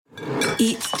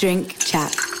Eat, Drink,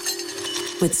 Chat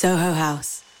with Soho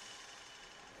House.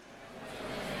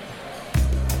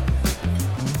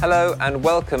 Hello and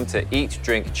welcome to Eat,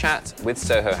 Drink, Chat with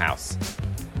Soho House.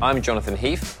 I'm Jonathan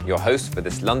Heath, your host for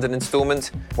this London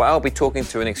instalment, where I'll be talking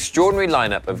to an extraordinary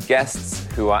lineup of guests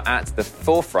who are at the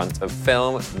forefront of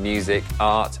film, music,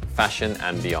 art, fashion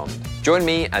and beyond. Join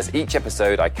me as each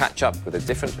episode I catch up with a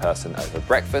different person over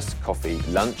breakfast, coffee,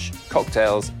 lunch,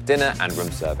 cocktails, dinner and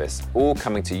room service, all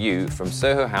coming to you from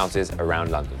Soho houses around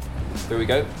London. Here we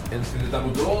go, in through the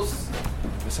double doors,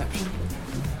 reception.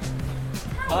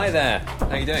 Hi there, how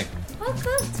are you doing? Oh,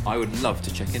 good. I would love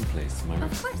to check in, please.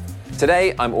 Of course.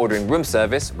 Today, I'm ordering room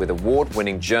service with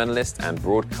award-winning journalist and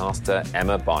broadcaster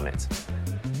Emma Barnett.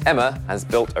 Emma has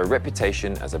built a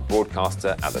reputation as a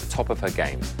broadcaster at the top of her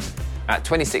game. At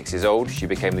 26 years old, she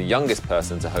became the youngest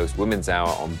person to host Women's Hour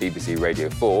on BBC Radio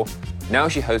 4. Now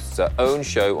she hosts her own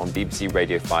show on BBC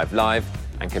Radio 5 Live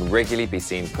and can regularly be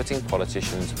seen putting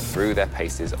politicians through their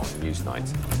paces on Newsnight.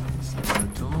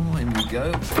 In we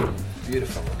go.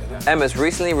 Beautiful, look at that. Emma's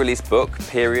recently released book,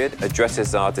 Period,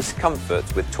 addresses our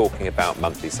discomfort with talking about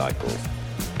monthly cycles,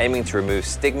 aiming to remove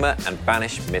stigma and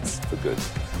banish myths for good.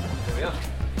 Here we are.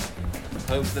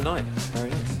 Home for the night.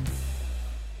 Very nice.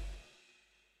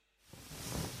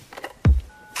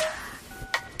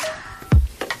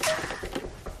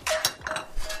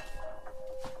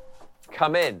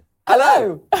 Come in.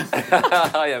 Hello.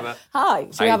 Hi, Emma. Hi.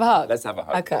 Should we have a hug? Let's have a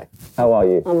hug. Okay. How are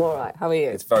you? I'm all right. How are you?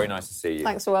 It's very nice to see you.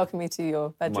 Thanks for welcoming me to your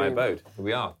bedroom. My abode. Here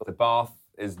we are. The bath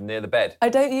is near the bed. I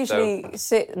don't usually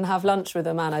sit and have lunch with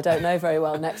a man I don't know very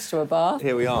well next to a bath.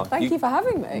 Here we are. Thank you for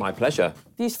having me. My pleasure.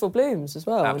 Beautiful blooms as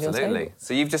well. Absolutely.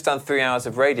 So you've just done 3 hours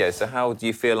of radio. So how do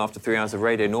you feel after 3 hours of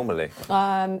radio normally?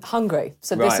 Hungry.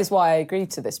 So Right. this is why I agreed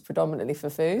to this, predominantly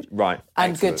for food. Right.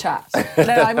 And Excellent. good chat.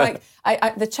 No, I'm like,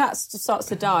 the chat starts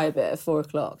to die a bit at 4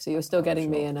 o'clock. So you're still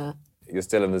getting me in a You're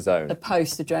still in the zone.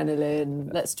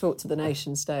 post-adrenaline, let's talk to the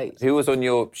nation state. Who was on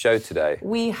your show today?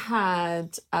 We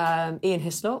had Ian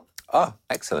Hislop. Oh,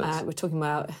 excellent. We're talking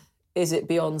about, is it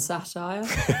beyond satire?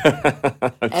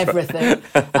 Everything.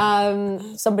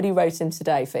 Somebody wrote in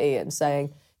today for Ian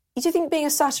saying, do you think being a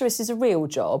satirist is a real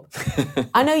job?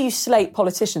 I know you slate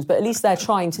politicians, but at least they're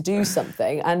trying to do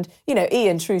something. And, you know,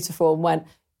 Ian, true to form, went,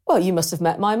 well, you must have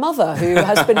met my mother, who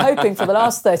has been hoping for the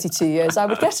last 32 years I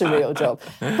would get a real job.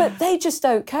 But they just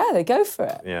don't care. They go for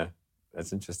it. Yeah,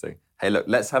 that's interesting. Hey, look,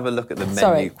 let's have a look at the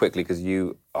menu quickly because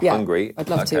you are hungry. I'd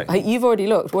love to. Hey, you've already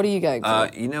looked. What are you going for?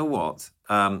 You know what?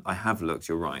 I have looked.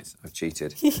 You're right. I've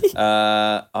cheated.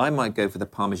 I might go for the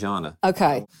Parmigiana.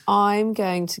 Okay. I'm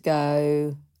going to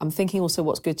go... I'm thinking also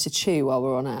what's good to chew while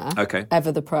we're on air. Okay.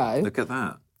 Ever the Pro. Look at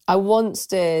that. I once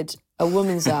did a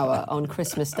woman's hour on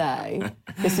Christmas Day.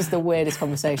 This is the weirdest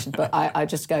conversation, but I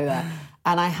just go there.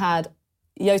 And I had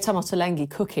Yotam Ottolenghi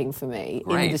cooking for me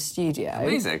in the studio.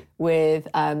 Amazing. With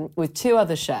 2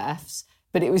 other chefs.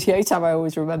 But it was Yotam I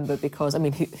always remember because, I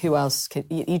mean, who else can...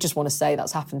 You just want to say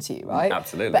that's happened to you, right?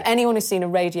 Absolutely. But anyone who's seen a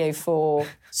Radio 4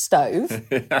 stove...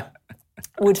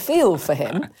 would feel for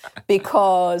him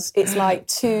because it's like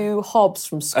 2 hobs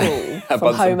from school, from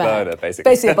Bunsen home burner, ec.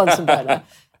 basically. Basically a Bunsen burner.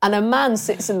 And a man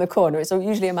sits in the corner. It's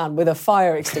usually a man with a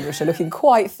fire extinguisher looking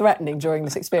quite threatening during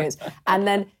this experience. And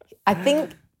then I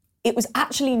think it was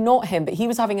actually not him, but he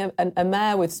was having a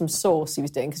mare with some sauce he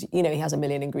was doing because, you know, he has a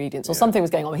million ingredients or something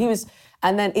was going on.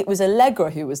 And then it was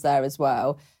Allegra who was there as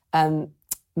well,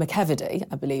 McEvedy,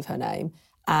 I believe her name,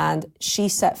 and she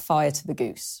set fire to the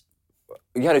goose.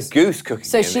 You had a goose cooking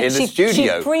in the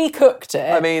studio. She pre-cooked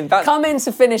it. I mean, that's... Come in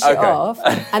to finish it off,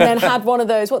 and then had one of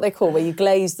those, what they call, where you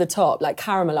glaze the top, like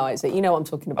caramelise it. You know what I'm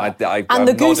talking about. I'm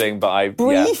the goose nodding, but I...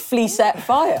 briefly set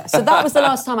fire. So that was the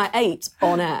last time I ate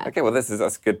on air. Okay, well, that's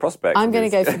a good prospect. I'm going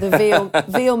to go for the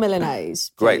veal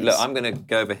Milanese. Great. please. Look, I'm going to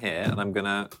go over here and I'm going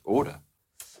to order.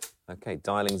 Okay,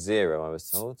 dialing 0, I was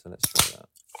told, so let's try that.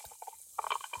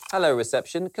 Hello,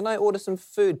 reception. Can I order some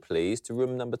food, please, to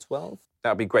room number 12? That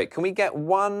would be great. Can we get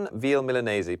 1 veal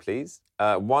Milanese, please?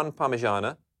 1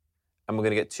 Parmigiana, and we're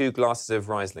going to get 2 glasses of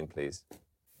Riesling, please.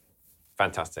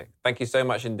 Fantastic. Thank you so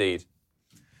much indeed.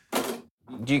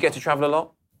 Do you get to travel a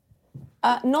lot?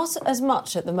 Not as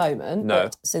much at the moment. No.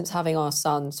 But since having our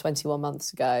son 21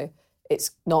 months ago, it's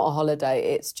not a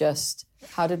holiday. It's just,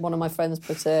 how did one of my friends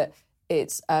put it?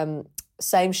 It's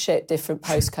same shit, different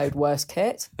postcode, worse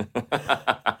kit.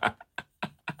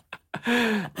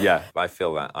 Yeah, I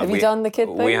feel that. Have you done the kid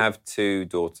thing? We have 2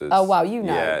 daughters. Oh, wow, you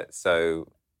know. Yeah, so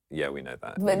Yeah, we know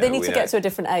that. But they need to get to a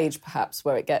different age, perhaps,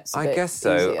 where it gets a bit guess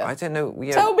so. easier. I don't know.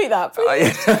 Yeah. Tell me that,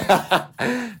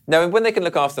 please. No, when they can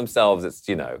look after themselves, it's,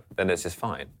 then it's just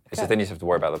fine. It's just then you just have to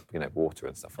worry about the, water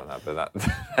and stuff like that.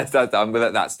 But I'm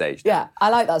at that stage. Yeah, I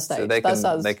like that stage.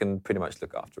 So they can pretty much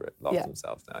look after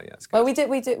themselves now. Yeah, it's good.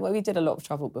 Well, we did a lot of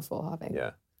travel before having.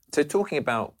 Yeah. So talking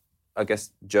about, I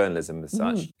guess, journalism as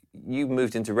such, you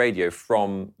moved into radio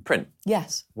from print.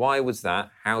 Yes. Why was that?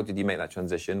 How did you make that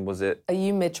transition? Was it... Are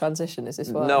you mid-transition? Is this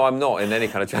why? No, I'm not in any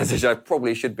kind of transition. I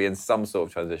probably should be in some sort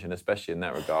of transition, especially in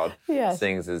that regard. Yes.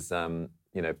 Seeing as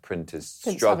print is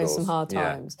Print's struggles. having some hard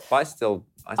times. Yeah. But I still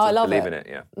love believe in it,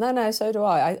 yeah. No, so do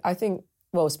I. I think,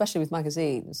 well, especially with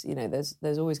magazines,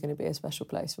 there's always going to be a special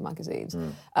place for magazines.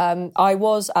 I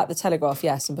was at The Telegraph,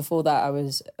 yes, and before that I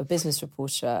was a business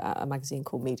reporter at a magazine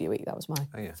called Media Week. That was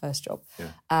my first job.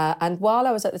 Yeah. And while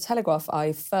I was at The Telegraph,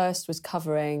 I first was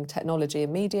covering technology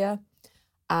and media,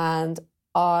 and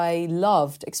I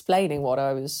loved explaining what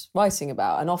I was writing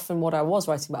about. And often what I was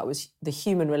writing about was the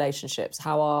human relationships,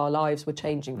 how our lives were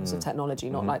changing because of technology,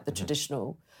 not like the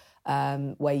traditional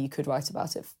way you could write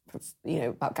about it,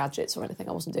 about gadgets or anything.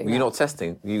 I wasn't doing that. You're not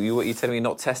testing? You're telling me you're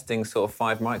not testing sort of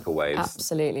 5 microwaves?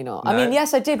 Absolutely not. No? I mean,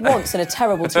 yes, I did once in a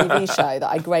terrible TV show that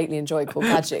I greatly enjoyed called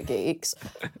Gadget Geeks.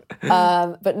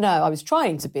 But no, I was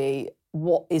trying to be,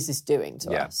 what is this doing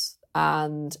to us?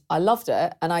 And I loved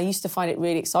it. And I used to find it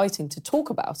really exciting to talk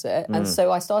about it. And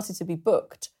so I started to be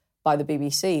booked by the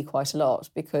BBC quite a lot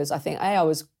because I think, A, I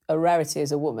was a rarity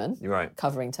as a woman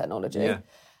covering technology. Yeah.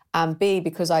 And B,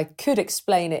 because I could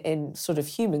explain it in sort of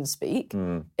human speak,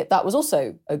 that was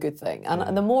also a good thing.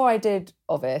 And the more I did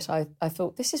of it, I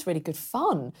thought, this is really good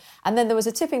fun. And then there was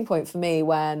a tipping point for me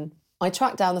when I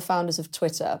tracked down the founders of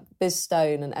Twitter, Biz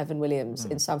Stone and Evan Williams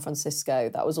in San Francisco.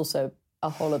 That was also a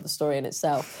whole other story in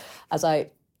itself, as I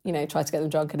tried to get them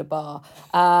drunk in a bar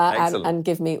and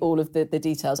give me all of the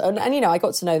details. And I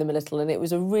got to know them a little, and it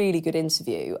was a really good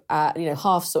interview,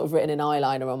 half sort of written in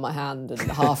eyeliner on my hand and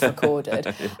half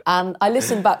recorded. And I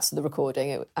listened back to the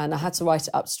recording, and I had to write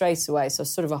it up straight away, so I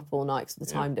was sort of up all night because of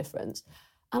the time difference.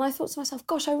 And I thought to myself,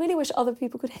 gosh, I really wish other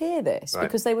people could hear this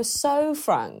because they were so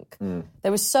frank. They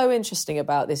were so interesting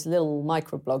about this little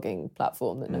microblogging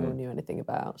platform that no one knew anything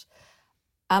about.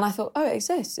 And I thought, oh, it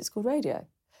exists. It's called radio.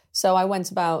 So I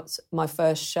went about, my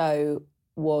first show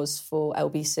was for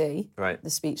LBC, the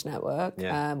Speech Network,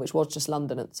 which was just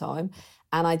London at the time.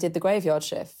 And I did the graveyard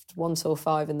shift, 1 till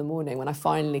 5 in the morning, when I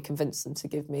finally convinced them to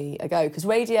give me a go. Because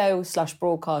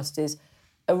radio/broadcast is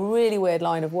a really weird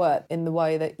line of work in the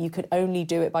way that you could only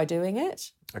do it by doing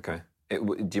it. Okay.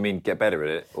 Do you mean get better at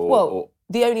it?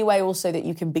 The only way also that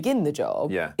you can begin the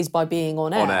job is by being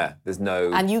on air. On air. There's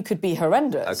no... And you could be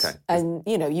horrendous. Okay. And,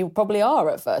 you probably are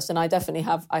at first. And I definitely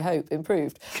have, I hope,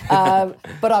 improved.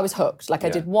 But I was hooked. I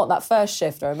did want that first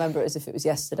shift. I remember it as if it was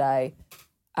yesterday.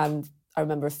 And I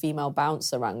remember a female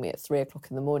bouncer rang me at 3 o'clock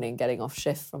in the morning getting off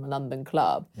shift from a London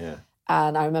club. Yeah.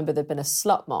 And I remember there'd been a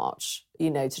slut march,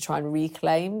 to try and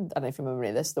reclaim, I don't know if you remember any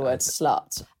of this, the word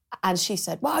slut. And she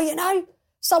said, well,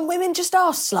 some women just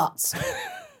are sluts.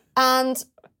 And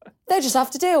they just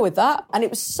have to deal with that. And it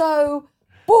was so,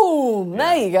 boom,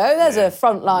 there you go. There's a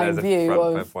frontline view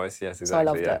of... voice, yes, exactly. So I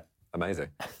loved it. Amazing.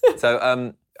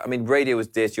 So, radio was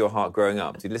dear to your heart growing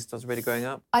up. Did you listen to radio growing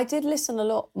up? I did listen a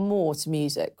lot more to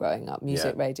music growing up,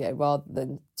 radio, rather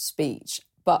than speech.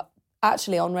 But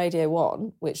actually on Radio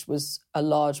 1, which was a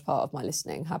large part of my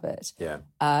listening habit,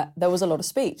 there was a lot of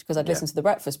speech because I'd listen to the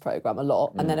breakfast programme a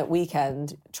lot and then at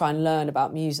weekend try and learn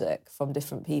about music from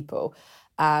different people.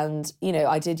 And,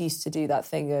 I did used to do that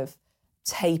thing of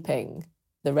taping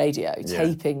the radio,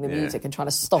 taping the music and trying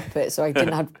to stop it so I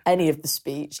didn't have any of the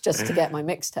speech just to get my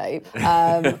mixtape.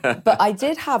 But I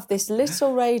did have this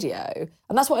little radio,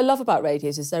 and that's what I love about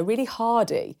radios is they're really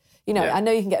hardy. I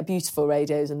know you can get beautiful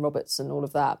radios and Roberts and all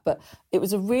of that, but it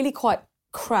was a really quite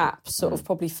crap sort of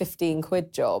probably 15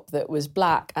 quid job that was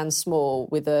black and small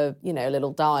with a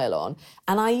little dial on.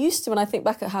 And I used to, when I think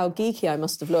back at how geeky I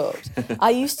must have looked,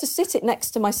 I used to sit it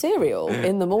next to my cereal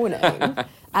in the morning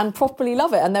and properly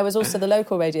love it. And there was also the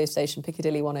local radio station,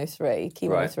 Piccadilly 103, Key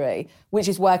 103, which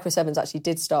is where Chris Evans actually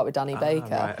did start with Danny Baker.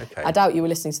 Right, okay. I doubt you were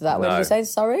listening to that. What did you say?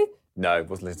 Sorry? No, I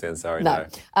wasn't listening to Sorry, no.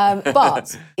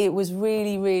 But it was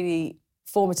really, really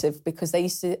formative because there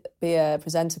used to be a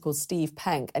presenter called Steve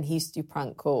Penk and he used to do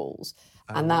prank calls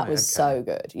and that was so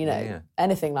good,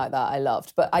 anything like that I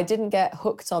loved, but I didn't get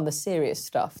hooked on the serious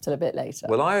stuff till a bit later.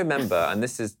 Well, I remember, and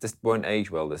this won't age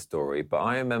well, this story, but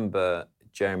I remember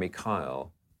Jeremy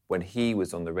Kyle when he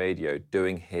was on the radio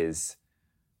doing his,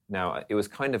 now it was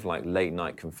kind of like late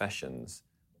night confessions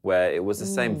where it was the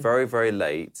same very, very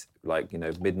late,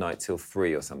 midnight till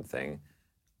 3 or something.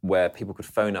 where people could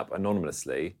phone up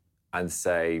anonymously and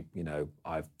say, you know,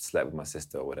 I've slept with my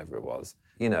sister or whatever it was.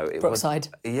 You know, it Brookside.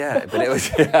 was... Yeah, but it was...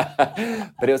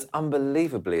 but it was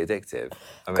unbelievably addictive.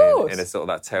 I mean, in a sort of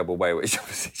that terrible way, which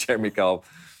obviously Jeremy Kyle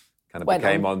kind of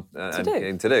became on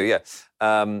to do, yeah.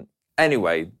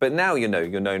 Anyway, but now, you know,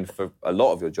 you're known for a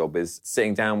lot of your job is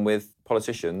sitting down with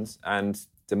politicians and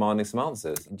demanding some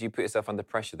answers. Do you put yourself under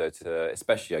pressure, though, to,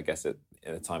 especially, I guess, in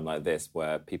a time like this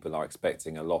where people are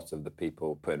expecting a lot of the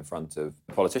people put in front of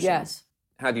politicians? Yes.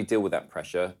 How do you deal with that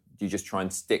pressure? Do you just try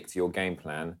and stick to your game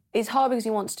plan? It's hard because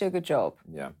you want to do a good job.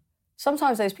 Yeah.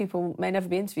 Sometimes those people may never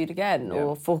be interviewed again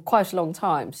or for quite a long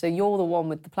time. So you're the one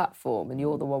with the platform and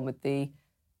you're the one with the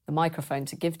microphone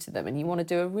to give to them, and you want to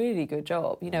do a really good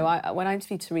job. You know, when I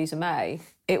interviewed Theresa May,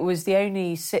 it was the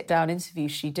only sit-down interview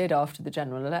she did after the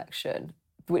general election,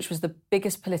 which was the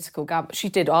biggest political gamble she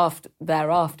did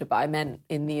thereafter, but I meant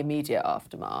in the immediate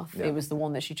aftermath. Yeah. It was the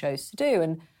one that she chose to do.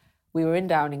 And we were in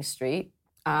Downing Street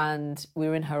and we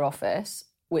were in her office,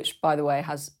 which, by the way,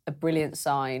 has a brilliant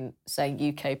sign saying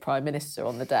UK Prime Minister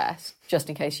on the desk, just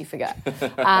in case you forget.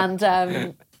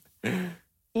 And...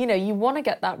 you know, you want to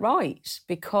get that right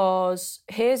because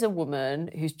here's a woman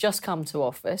who's just come to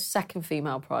office, second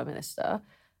female Prime Minister,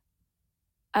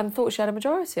 and thought she had a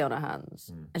majority on her hands.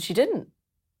 And she didn't.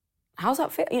 How's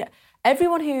that feel? You know,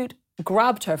 everyone who'd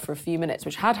grabbed her for a few minutes,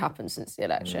 which had happened since the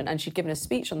election, and she'd given a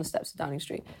speech on the steps of Downing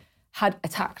Street, had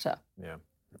attacked her. Yeah.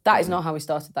 That is not how we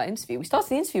started that interview. We started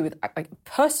the interview with a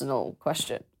personal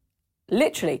question.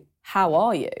 Literally, how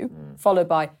are you? Followed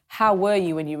by, how were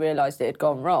you when you realised it had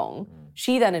gone wrong?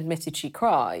 She then admitted she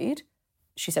cried.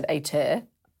 She said a tear,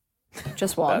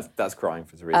 just one. that's crying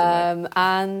for Theresa May.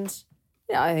 And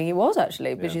yeah, I think it was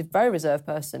actually, but she's a very reserved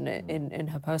person in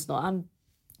her personal and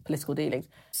political dealings.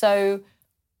 So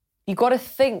you've got to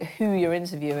think who you're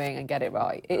interviewing and get it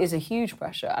right. It is a huge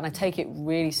pressure, and I take it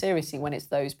really seriously when it's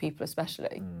those people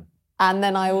especially. And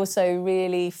then I also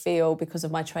really feel, because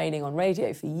of my training on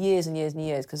radio for years and years and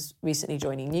years, because recently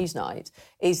joining Newsnight,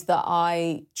 is that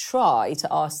I try to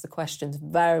ask the questions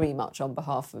very much on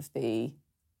behalf of the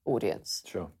audience.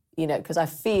 Sure. You know, because I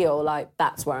feel like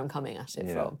that's where I'm coming at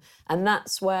it from. And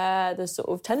that's where the sort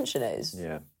of tension is,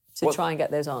 to try and get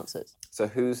those answers. So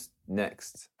who's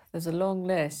next? There's a long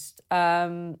list.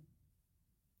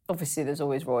 Obviously, there's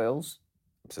always royals.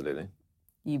 Absolutely.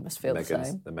 You must feel the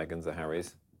same. The Meghans, the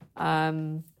Harrys.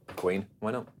 Queen,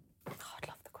 why not? Oh, I'd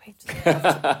love the Queen.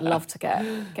 Love to get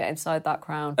inside that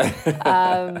crown.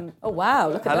 Oh wow!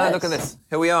 Look at this. Look at this.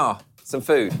 Here we are. Some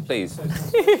food, please.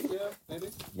 Maybe.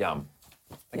 Yum.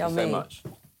 Thank Yummy. you so much.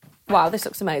 Wow, this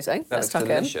looks amazing. That looks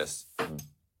delicious.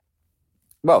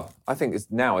 Well, I think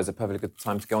now is a perfectly good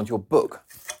time to go on to your book.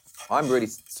 I'm really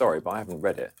sorry, but I haven't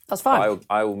read it. That's fine.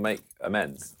 I will make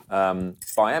amends. But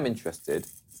I am interested.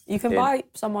 You can buy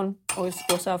someone or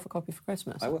yourself a copy for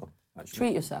Christmas. I will, actually.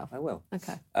 Treat yourself. I will.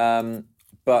 Okay.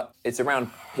 But it's around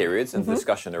periods and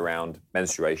discussion around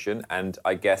menstruation, and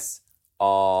I guess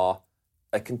are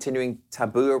a continuing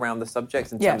taboo around the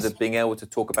subject in terms of being able to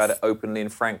talk about it openly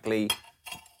and frankly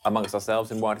amongst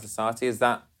ourselves in wider society. Is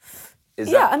that?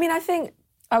 I mean, I think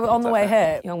on the way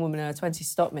here, a young woman in her 20s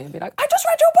stopped me and be like, "I just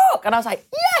read your book," and I was like,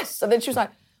 "Yes!" And then she was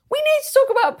like, "We need to talk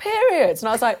about periods," and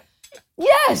I was like,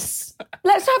 "Yes,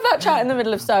 let's have that chat in the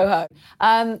middle of Soho."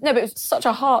 No, but it was such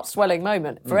a heart-swelling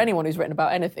moment for anyone who's written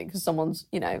about anything, because someone's,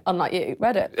 you know, unlike you,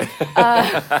 read it.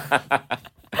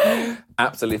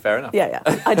 Absolutely fair enough. Yeah,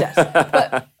 I guess.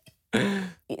 But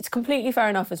it's completely fair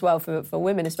enough as well for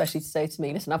women especially to say to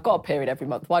me, "Listen, I've got a period every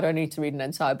month. Why do I need to read an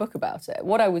entire book about it?"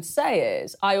 What I would say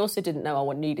is, I also didn't know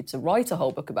I needed to write a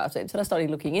whole book about it until I started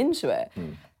looking into it.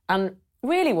 And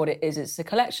really what it is, it's a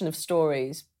collection of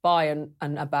stories by and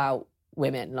about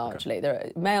women, largely. There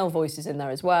are male voices in there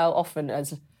as well, often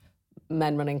as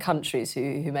men running countries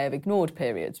who may have ignored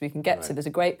periods. We can get to, there's a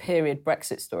great period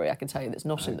Brexit story I can tell you that's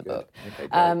not in the book.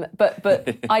 Okay,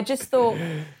 but I just thought,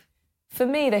 for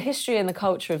me, the history and the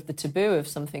culture of the taboo of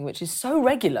something which is so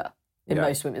regular in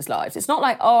most women's lives. It's not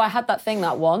like, oh, I had that thing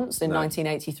that once in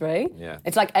 1983. Yeah.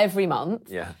 It's like every month.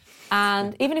 Yeah.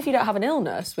 And even if you don't have an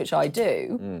illness, which I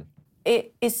do,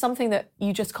 it is something that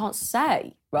you just can't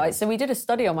say, right? So we did a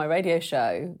study on my radio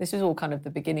show. This was all kind of the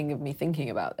beginning of me thinking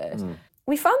about this.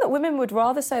 We found that women would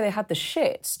rather say they had the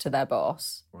shits to their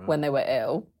boss when they were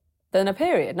ill than a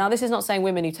period. Now, this is not saying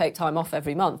women who take time off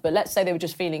every month, but let's say they were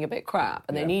just feeling a bit crap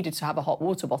and they needed to have a hot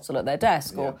water bottle at their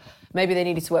desk, or maybe they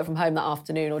needed to work from home that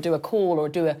afternoon, or do a call or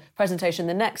do a presentation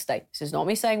the next day. This is not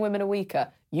me saying women are weaker.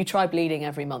 You try bleeding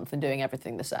every month and doing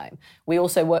everything the same. We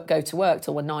also go to work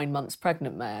till we're 9 months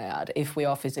pregnant, may I add, if we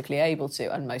are physically able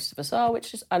to, and most of us are,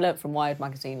 which is, I learnt from Wired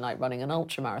magazine, like running an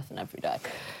ultra marathon every day.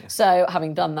 So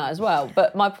having done that as well.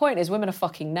 But my point is women are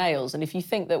fucking nails, and if you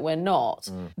think that we're not,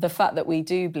 the fact that we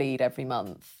do bleed every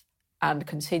month and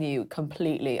continue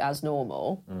completely as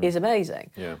normal is amazing.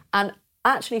 Yeah. And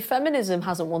actually, feminism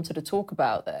hasn't wanted to talk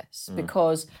about this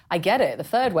because I get it. The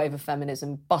third wave of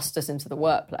feminism bust us into the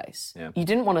workplace. Yeah. You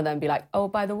didn't want to then be like, oh,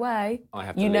 by the way, I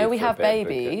have to you know leave we for a have bit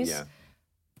babies. because-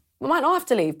 We might not have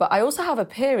to leave, but I also have a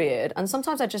period, and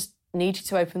sometimes I just need you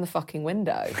to open the fucking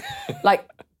window.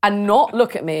 And not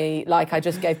look at me like I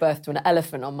just gave birth to an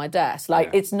elephant on my desk.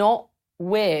 It's not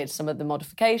weird, some of the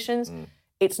modifications.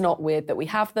 It's not weird that we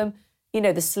have them. You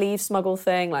know, the sleeve smuggle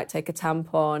thing, like take a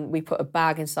tampon, we put a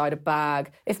bag inside a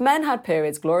bag. If men had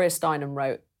periods, Gloria Steinem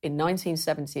wrote in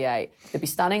 1978, they'd be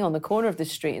standing on the corner of the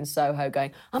street in Soho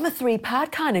going, I'm a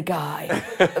 3-pad kind of guy.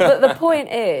 But the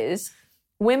point is,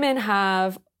 women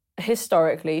have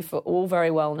historically, for all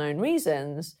very well-known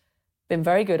reasons, been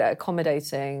very good at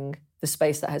accommodating the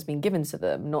space that has been given to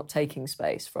them, not taking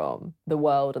space from the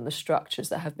world and the structures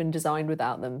that have been designed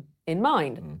without them in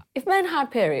mind. If men had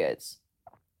periods,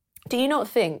 do you not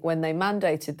think when they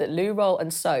mandated that loo roll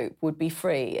and soap would be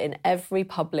free in every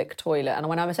public toilet, and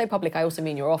when I say public, I also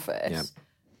mean your office,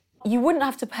 you wouldn't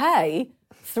have to pay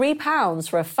 £3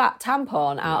 for a fat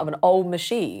tampon out of an old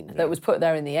machine that was put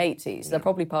there in the 80s. They're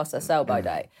probably past their sell by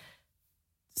date.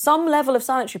 Some level of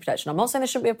sanitary protection, I'm not saying there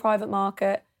shouldn't be a private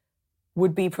market,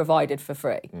 would be provided for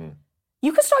free.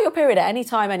 You could start your period at any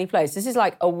time, any place. This is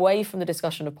like away from the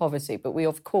discussion of poverty, but we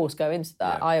of course go into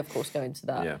that. Yeah. I of course go into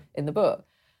that in the book.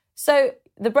 So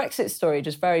the Brexit story,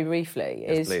 just very briefly,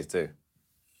 Yes, is please do.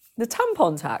 the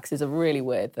tampon tax is a really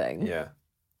weird thing. Yeah.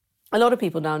 A lot of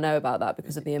people now know about that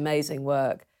because of the amazing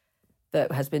work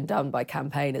that has been done by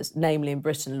campaigners, namely in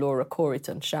Britain, Laura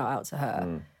Corrigan, shout out to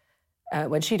her.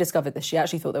 When she discovered this, she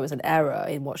actually thought there was an error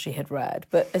in what she had read.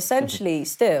 But essentially,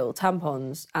 still,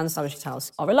 tampons and sanitary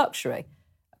towels are a luxury.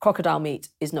 Crocodile meat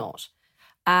is not.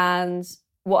 And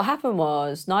what happened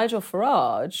was Nigel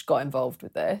Farage got involved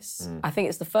with this. I think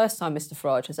it's the first time Mr.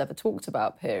 Farage has ever talked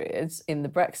about periods in the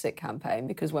Brexit campaign,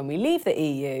 because when we leave the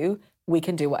EU, we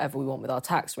can do whatever we want with our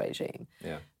tax regime.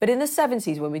 Yeah. But in the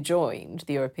 70s, when we joined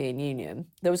the European Union,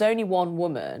 there was only one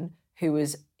woman who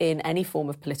was in any form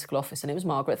of political office, and it was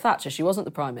Margaret Thatcher. She wasn't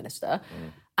the Prime Minister.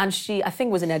 And she, I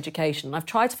think, was in education. And I've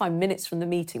tried to find minutes from the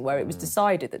meeting where it was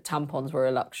decided that tampons were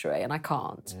a luxury, and I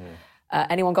can't.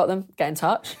 Anyone got them? Get in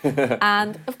touch.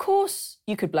 And of course,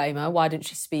 you could blame her. Why didn't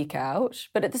she speak out?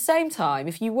 But at the same time,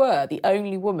 if you were the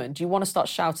only woman, do you want to start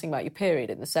shouting about your period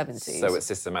in the 70s? So it's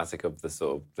systematic of the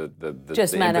sort of the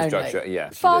Just the men infrastructure. only. Yeah.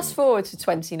 Fast forward to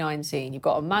 2019, you've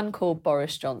got a man called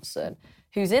Boris Johnson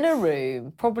who's in a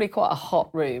room, probably quite a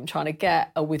hot room, trying to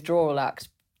get a withdrawal act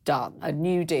done, a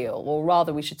new deal, or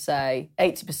rather we should say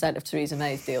 80% of Theresa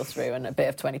May's deal through and a bit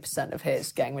of 20% of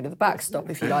his, getting rid of the backstop.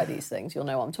 If you like these things, you'll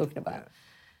know what I'm talking about.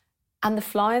 And the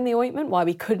fly in the ointment, why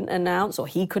we couldn't announce, or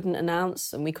he couldn't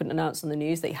announce, and we couldn't announce on the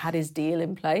news that he had his deal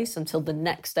in place until the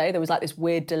next day. There was like this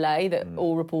weird delay that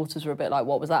all reporters were a bit like,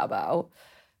 what was that about?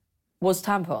 Was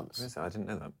tampons. I didn't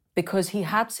know that. Because he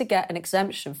had to get an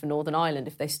exemption for Northern Ireland.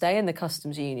 If they stay in the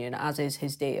customs union, as is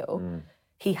his deal,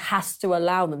 he has to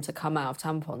allow them to come out of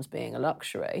tampons being a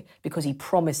luxury, because he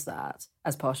promised that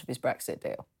as part of his Brexit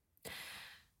deal.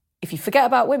 If you forget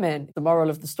about women, the moral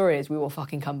of the story is we will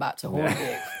fucking come back to haunt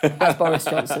you, as Boris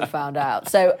Johnson found out.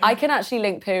 So I can actually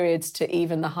link periods to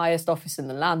even the highest office in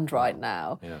the land right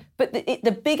now. Yeah. But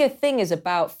the bigger thing is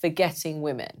about forgetting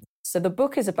women. So the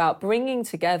book is about bringing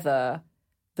together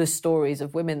the stories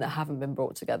of women that haven't been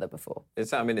brought together before.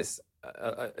 It's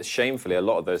shamefully a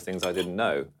lot of those things I didn't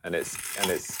know, and it's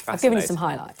fascinating. I've given you some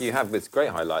highlights. You have, with great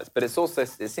highlights, but it's also,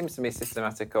 it seems to me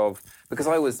systematic of, because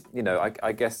I was,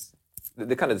 I guess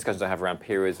the kind of discussions I have around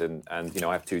periods and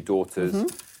I have 2 daughters.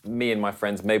 Me and my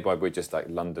friends, maybe we're just like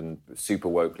London, super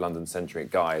woke,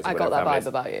 London-centric guys. I got that vibe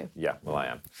about you. Yeah, well, I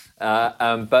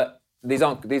am. But these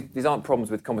aren't problems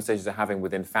with conversations they're having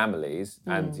within families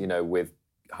and, with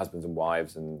husbands and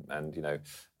wives and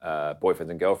boyfriends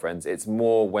and girlfriends. It's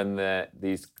more when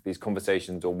these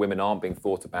conversations or women aren't being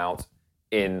thought about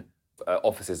in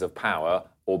offices of power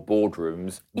or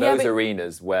boardrooms, those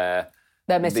arenas where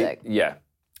they're missing.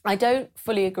 I don't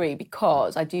fully agree,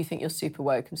 because I do think you're super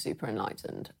woke and super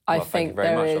enlightened. Well, thank you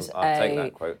very much. I'll take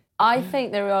that quote. I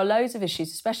think there are loads of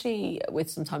issues, especially with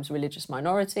sometimes religious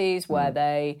minorities, where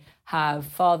they have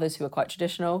fathers who are quite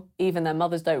traditional. Even their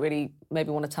mothers don't really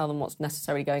maybe want to tell them what's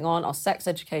necessarily going on. Our sex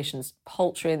education's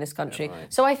paltry in this country. Yeah,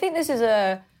 right. So I think this is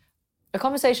a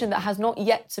conversation that has not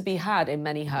yet to be had in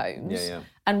many homes. Yeah.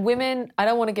 And women, I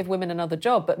don't want to give women another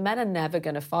job, but men are never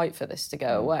going to fight for this to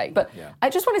go away. But I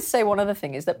just wanted to say one other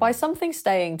thing is that by something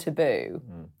staying taboo,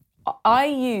 I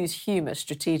use humour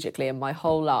strategically in my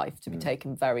whole life to be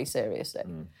taken very seriously.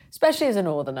 Especially as a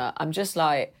northerner, I'm just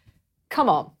like, come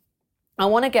on, I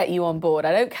want to get you on board.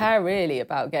 I don't care really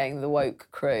about getting the woke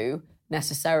crew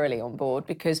necessarily on board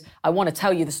because I want to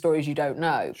tell you the stories you don't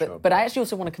know. But I actually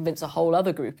also want to convince a whole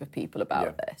other group of people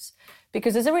about this.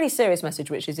 Because there's a really serious message,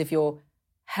 which is if your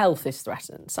health is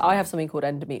threatened. So I have something called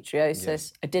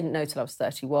endometriosis. I didn't know till I was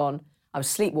 31. I was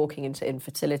sleepwalking into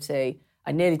infertility.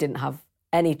 I nearly didn't have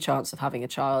any chance of having a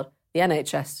child. The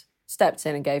NHS stepped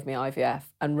in and gave me IVF,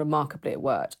 and remarkably it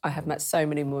worked. I have met so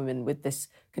many women with this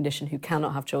condition who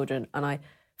cannot have children, and I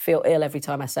feel ill every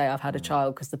time I say I've had a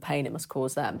child because the pain it must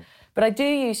cause them. But I do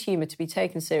use humour to be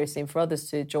taken seriously and for others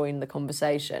to join the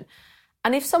conversation.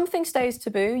 And if something stays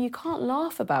taboo, you can't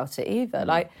laugh about it either.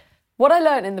 Like, what I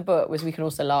learned in the book was we can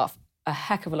also laugh a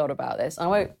heck of a lot about this. And I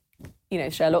won't,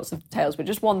 share lots of tales, but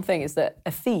just one thing is that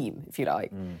a theme, if you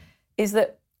like, is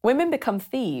that women become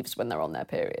thieves when they're on their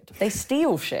period. They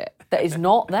steal shit that is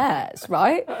not theirs,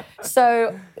 right?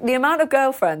 So the amount of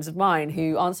girlfriends of mine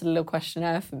who answered a little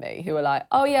questionnaire for me who were like,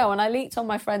 oh yeah, when I leaked on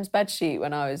my friend's bedsheet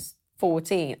when I was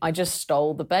 14, I just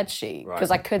stole the bedsheet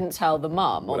because I couldn't tell the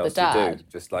mum or the dad. What else do?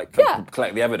 Just like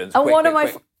collect the evidence. And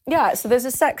quick. So there's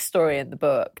a sex story in the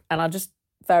book, and I'll just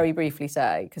very briefly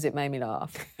say, because it made me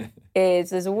laugh,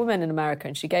 is there's a woman in America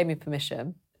and she gave me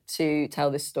permission to tell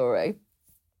this story.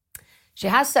 She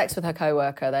has sex with her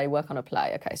co-worker. They work on a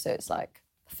play. Okay, so it's like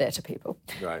theatre people.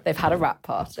 Right. They've had a rap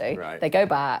party. Right. They go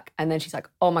back, and then she's like,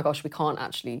 oh my gosh, we can't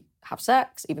actually have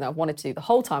sex, even though I've wanted to the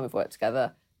whole time we've worked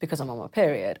together because I'm on my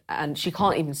period. And she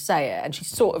can't even say it. And she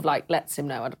sort of like lets him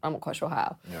know. I'm not quite sure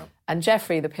how. Yeah. And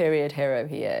Jeffrey, the period hero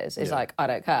he is like, I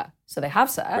don't care. So they have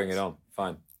sex. Bring it on.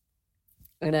 Fine.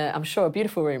 In I'm sure, a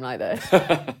beautiful room like this.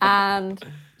 And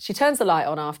she turns the light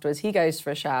on afterwards. He goes for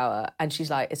a shower and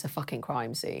she's like, it's a fucking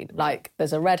crime scene. Like,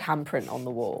 there's a red handprint on the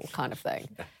wall kind of thing.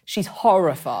 She's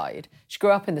horrified. She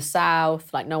grew up in the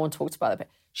South. Like, no one talked about it.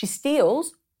 She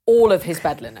steals all of his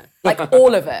bed linen. Like,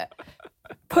 all of it.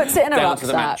 Puts it in a rucksack. Down to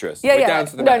the mattress. Yeah. Down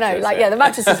to the mattress. The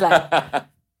mattress is left.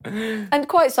 And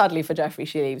quite sadly for Jeffrey,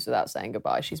 she leaves without saying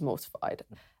goodbye. She's mortified.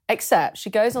 Except she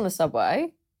goes on the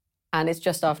subway and it's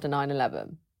just after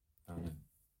 9/11. Oh, no.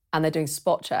 And they're doing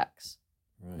spot checks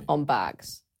on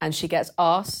bags. And she gets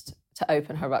asked to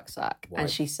open her rucksack. Why? And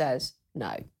she says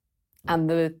no. And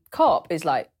the cop is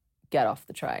like, get off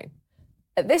the train.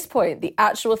 At this point, the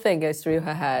actual thing goes through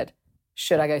her head,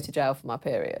 should I go to jail for my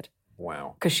period?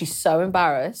 Wow. Because she's so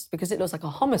embarrassed because it looks like a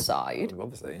homicide.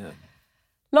 Obviously, yeah.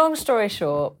 Long story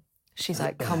short, she's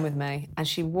like, come with me. And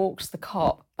she walks the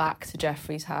cop back to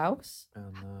Jeffrey's house. Oh,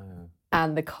 no.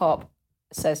 And the cop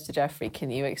says to Jeffrey, can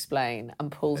you explain?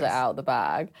 And pulls it out of the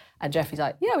bag. And Jeffrey's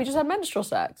like, yeah, we just had menstrual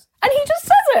sex. And he just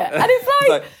says it. And it's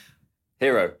like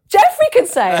hero. Jeffrey can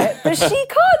say it, but she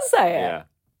can't say it. Yeah.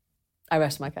 I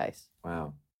rest my case.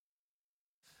 Wow.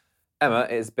 Emma,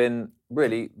 it's been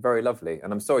really very lovely.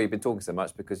 And I'm sorry you've been talking so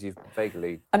much because you've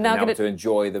vaguely been able to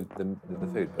enjoy the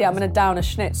food. Yeah, I'm going to down a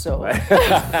schnitzel. Thank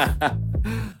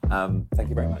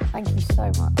you very much. Thank you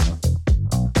so much.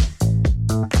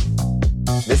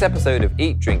 This episode of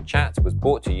Eat, Drink, Chat was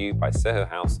brought to you by Soho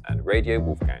House and Radio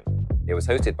Wolfgang. It was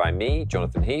hosted by me,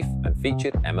 Jonathan Heath, and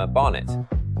featured Emma Barnett.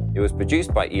 It was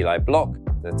produced by Eli Block,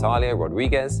 Natalia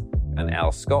Rodriguez, and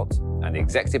Al Scott, and the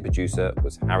executive producer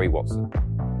was Harry Watson.